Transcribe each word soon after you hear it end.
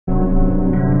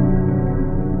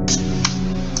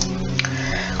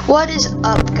What is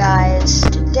up, guys?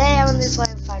 Today I'm going to be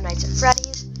playing Five Nights at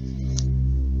Freddy's.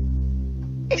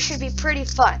 It should be pretty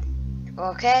fun,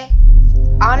 okay?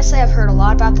 Honestly, I've heard a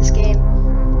lot about this game.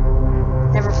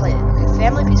 Never played it. Okay,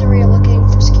 family pizzeria looking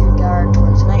for security guard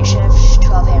towards the night shift,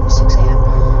 12 a.m. to 6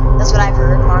 a.m. That's what I've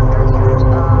heard. Monitor cameras.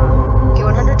 Okay,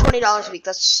 $120 a week.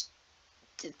 That's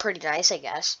pretty nice, I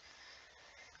guess.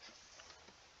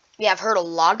 Yeah, I've heard a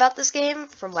lot about this game.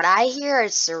 From what I hear,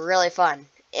 it's really fun.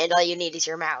 And all you need is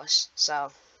your mouse. So,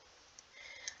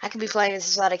 I could be playing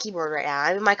this without a keyboard right now.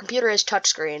 I mean, my computer is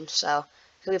touchscreen, so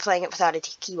I could be playing it without a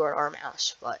keyboard or a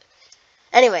mouse. But,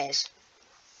 anyways.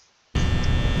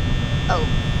 Oh.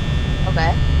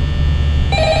 Okay.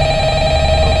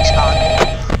 Oh, he's calling me.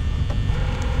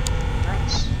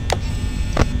 Nice.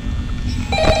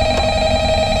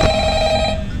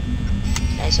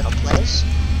 Nice little place.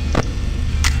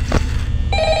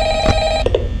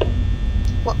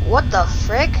 What the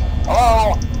frick?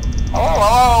 Hello?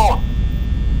 Hello?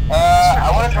 I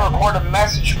wanted to record a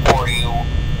message for you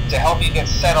to help you get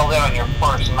settled in on your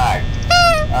first night.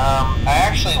 I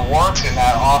actually worked in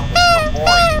that office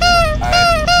before you.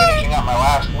 I'm finishing up my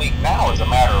last week now, as a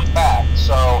matter of fact,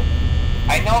 so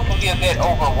I know it can be a bit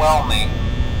overwhelming,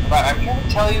 but I'm here to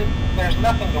tell you there's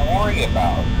nothing to worry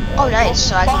about. Oh, nice.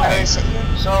 So I can really sit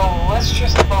here? So let's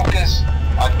just focus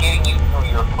on getting you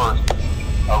through your first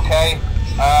week, okay?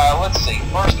 Let's see.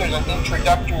 First, there's an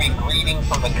introductory greeting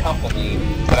from the company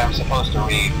that I'm supposed to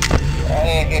read.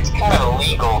 It's kind of a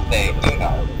legal thing, you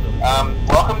know.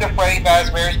 Welcome to Freddy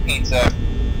Fazbear's Pizza,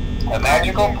 a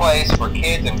magical place for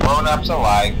kids and grown-ups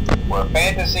alike, where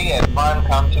fantasy and fun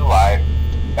come to life.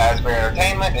 Fazbear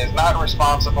Entertainment is not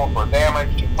responsible for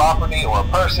damage to property or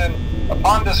person.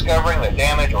 Upon discovering that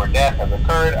damage or death has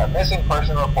occurred, a missing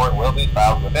person report will be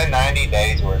filed within 90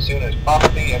 days or as soon as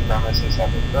property and premises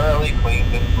have been thoroughly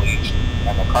cleaned and bleached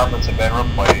and the carpets have been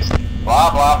replaced.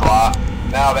 Blah, blah, blah.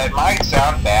 Now, that might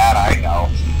sound bad, I know,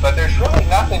 but there's really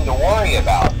nothing to worry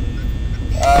about.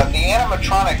 The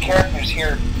animatronic characters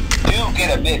here do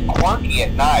get a bit quirky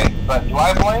at night, but do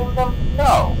I blame them?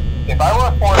 No. If I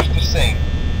were forced to sing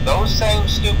those same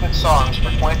stupid songs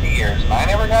for 20 years and I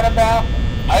never got a bath,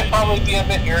 I'd probably be a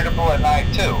bit irritable at night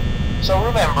too. So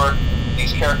remember,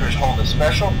 these characters hold a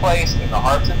special place in the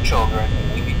hearts of children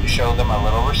and we need to show them a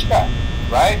little respect,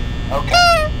 right?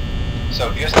 Okay.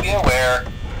 So just be aware,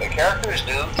 the characters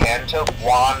do tend to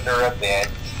wander a bit.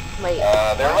 Wait,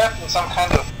 they're left in some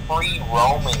kind of free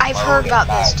roaming I've mode heard about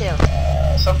at this night.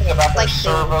 too. Something about their Like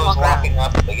servos locking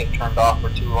up if they get turned off for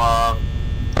too long.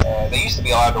 They used to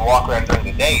be allowed to walk around during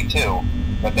the day too,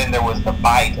 but then there was the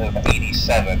bite of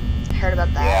 87. Heard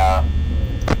about that. Yeah.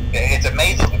 It's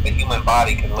amazing that the human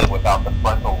body can live without the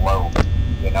frontal lobe,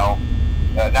 you know?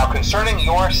 Now, concerning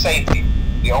your safety,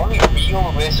 the only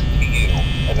real risk to you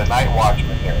as a night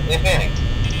watchman here, if any,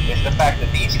 is the fact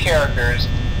that these characters,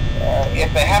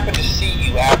 if they happen to see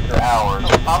you after hours,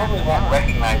 probably won't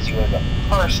recognize you as a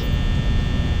person.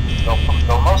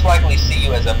 They'll most likely see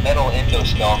you as a metal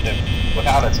endoskeleton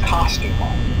without its costume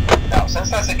on. Now,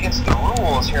 since that's against the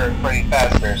rules here at Freddy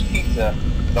Fazbear's Pizza,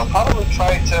 they'll probably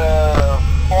try to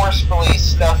forcefully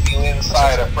stuff you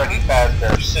inside a Freddy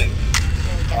Fazbear suit.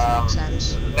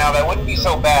 Now, that wouldn't be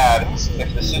so bad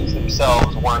if the suits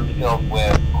themselves weren't filled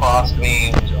with cross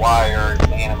beams, wires,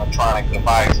 and animatronic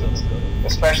devices,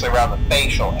 especially around the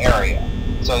facial area.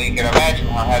 So you can imagine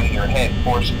how having your head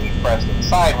forcibly pressed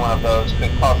inside one of those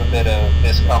could cause a bit of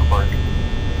discomfort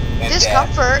and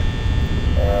discomfort?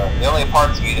 Death. The only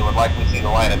parts of you that would likely see the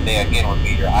light of day again would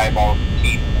be your eyeballs and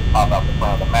teeth that pop out the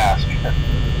front of the mask.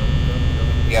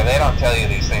 Yeah, they don't tell you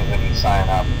these things when you sign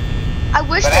up. I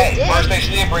wish but they hey, did. First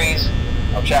Station of the Breeze.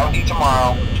 I'll chat with you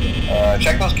tomorrow.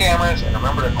 Check those cameras and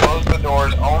remember to close the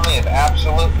doors only if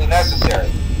absolutely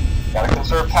necessary. Gotta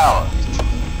conserve power.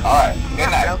 Alright, good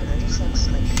night.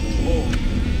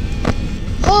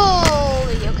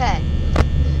 Holy, okay.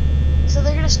 So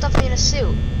they're gonna stuff me in a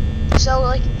suit. So,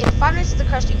 like, if Five Nights at the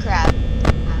Krusty Krab,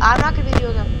 I'm not gonna be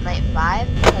doing a night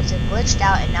 5 because it glitched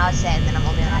out and now it's saying that I'm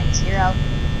only on night 0.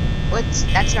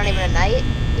 That's not even a night,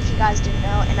 if you guys didn't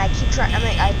know. And I keep trying,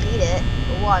 I beat it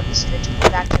once and it took me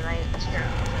back to night 0.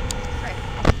 Right.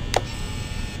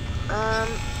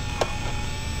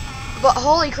 But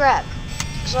holy crap.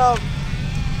 So,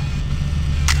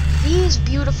 these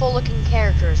beautiful looking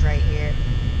characters right here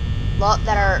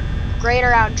that are great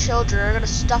around children are gonna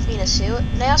stuff me in a suit.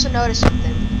 And I also noticed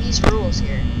something. These rules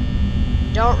here.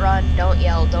 Don't run, don't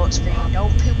yell, don't scream,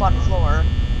 don't poop on the floor.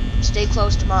 Stay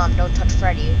close to mom, don't touch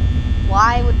Freddy.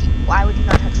 Why would you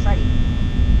not touch Freddy?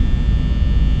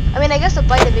 I mean, I guess the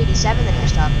bite of 87 that he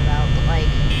was talking about, but like,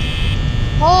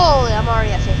 holy, I'm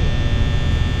already at 50.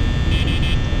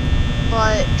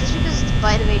 But just because it's a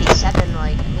bite of 87,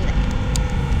 like, I mean,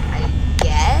 I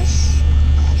guess.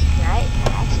 Can I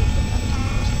actually put that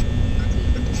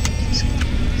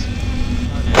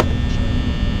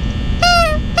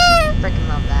freaking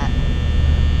love that.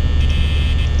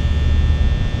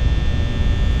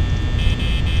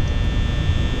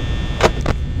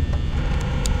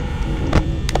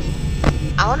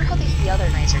 I wonder how the other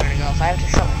nights are gonna go if I have to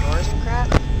shut my doors and crap.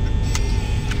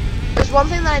 There's one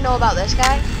thing that I know about this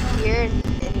guy here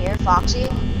in here, Foxy.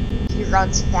 He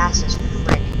runs fast as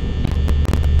frick.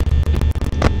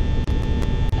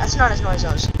 That's not his noise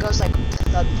though. It goes like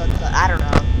thud, thud, thud. I don't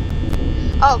know.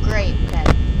 Oh great. Okay.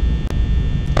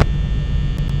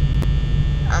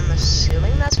 I'm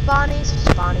assuming that's Bonnie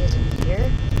since Bonnie isn't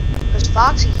here. Because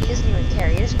Foxy, he doesn't even care.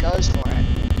 He just goes for it.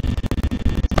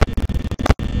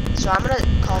 So I'm gonna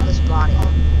call this Bonnie. I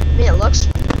mean, it looks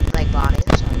like Bonnie.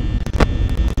 So.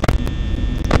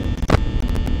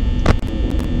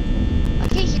 I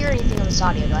can't hear anything on this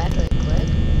audio. Do I have to like click?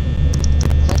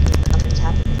 Like nothing's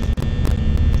happening.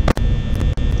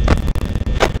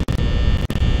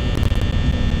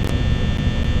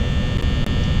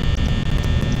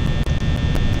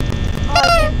 Oh, I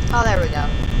can't. Oh, there we go.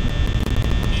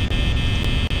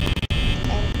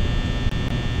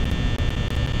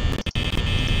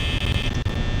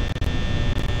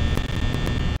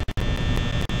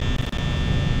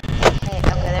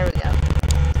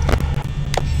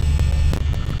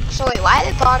 So wait, why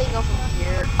did Bonnie go from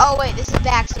here? Oh wait, this is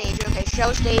backstage. Okay,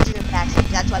 show stage and then backstage.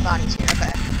 That's why Bonnie's here.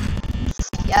 Okay.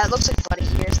 Yeah, it looks like Buddy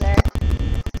here's there.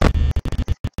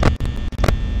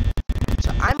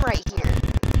 So I'm right here.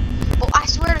 Oh, I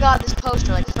swear to God, this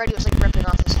poster, like Freddy was like ripping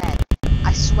off his head.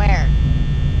 I swear.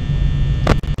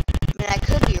 I mean, I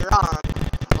could be wrong,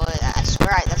 but I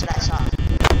swear that's what I saw.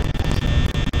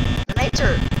 The nights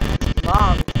are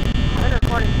long. I've been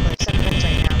recording for like 7 minutes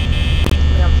right now.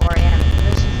 We're on 4 a.m.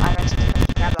 There's 5 minutes to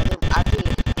grab a loop. I'd be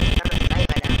done with the night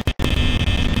by now.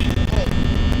 Hey,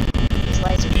 these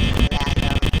lights are really bad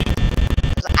though.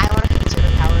 Because I don't want to consider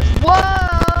powers. Whoa!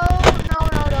 No.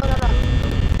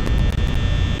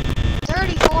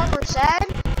 34%?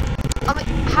 I mean,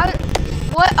 how?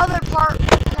 What other part?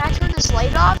 Can I turn this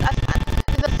light off?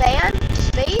 The fan?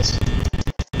 Space?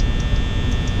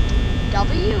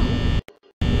 W?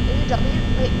 Is it W?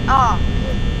 Wait,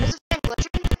 is the fan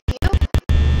glitching? You?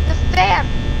 The fan!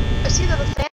 I see the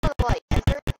fan on the light.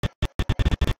 Enter.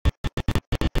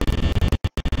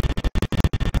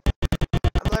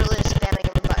 I'm literally just spamming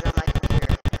every button on my computer.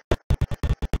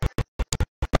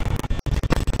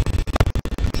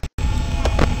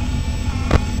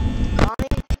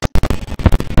 Bonnie?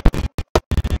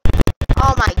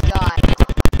 Oh my god.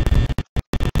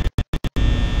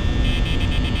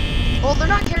 Well, they're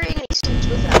not carrying any suits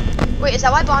with them. Wait, is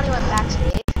that why Bonnie went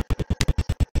backstage?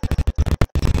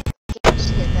 Can't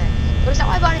see it there. But is that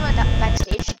why Bonnie went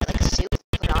backstage? She put like a suit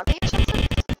put on me or something?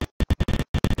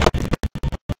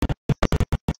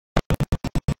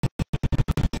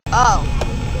 Oh,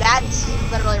 that's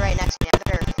literally right next to me.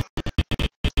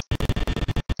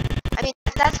 I mean,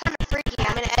 that's kind of freaky.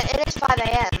 I mean, it is 5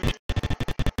 a.m.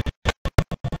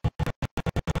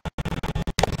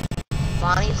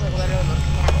 Bonnie's like literally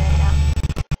looking at me right now.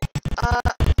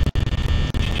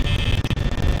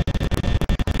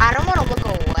 I don't want to look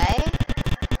away.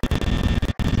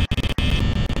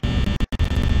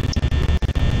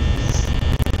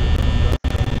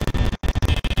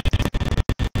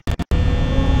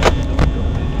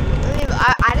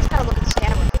 I just gotta look at this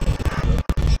camera.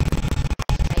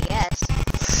 I guess.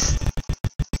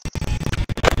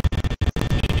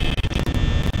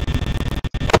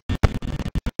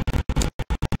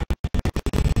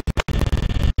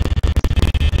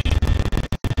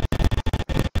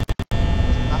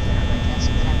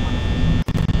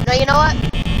 No, you know what?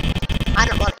 I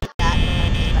don't want to eat that. I don't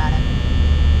want to think about it.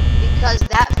 Because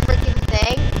that freaking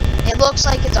thing, it looks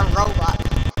like it's a robot.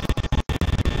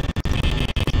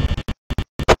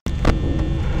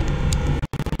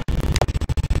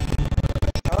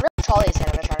 I wonder how tall these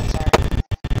animatronics are.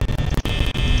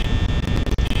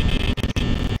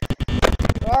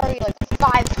 Where are you, like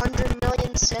 500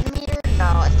 million centimeters?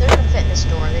 No, if they're gonna fit in this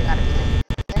door, they gotta be like,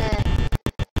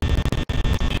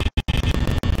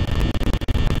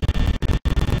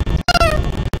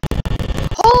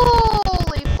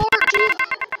 Holy 14!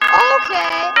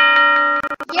 Okay!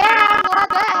 Yeah, I'm glad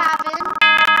that happened.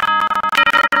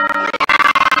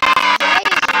 Day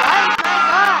is light, my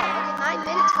god. Okay, 9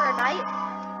 minutes for a night.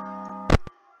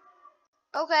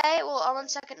 Okay, well, on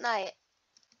second night.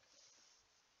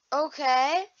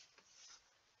 Okay.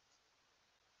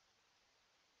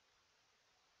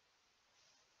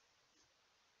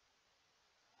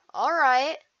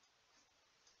 Alright.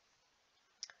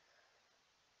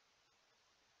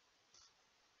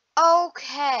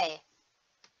 Okay.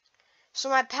 So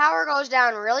my power goes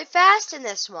down really fast in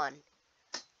this one.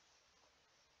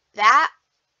 That,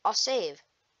 I'll save.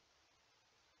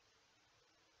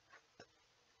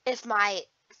 If my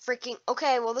freaking...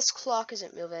 Okay, well this clock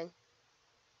isn't moving.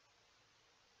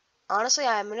 Honestly,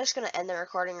 I'm just going to end the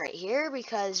recording right here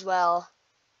because, well,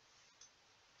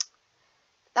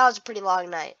 that was a pretty long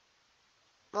night.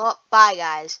 Well, bye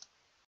guys.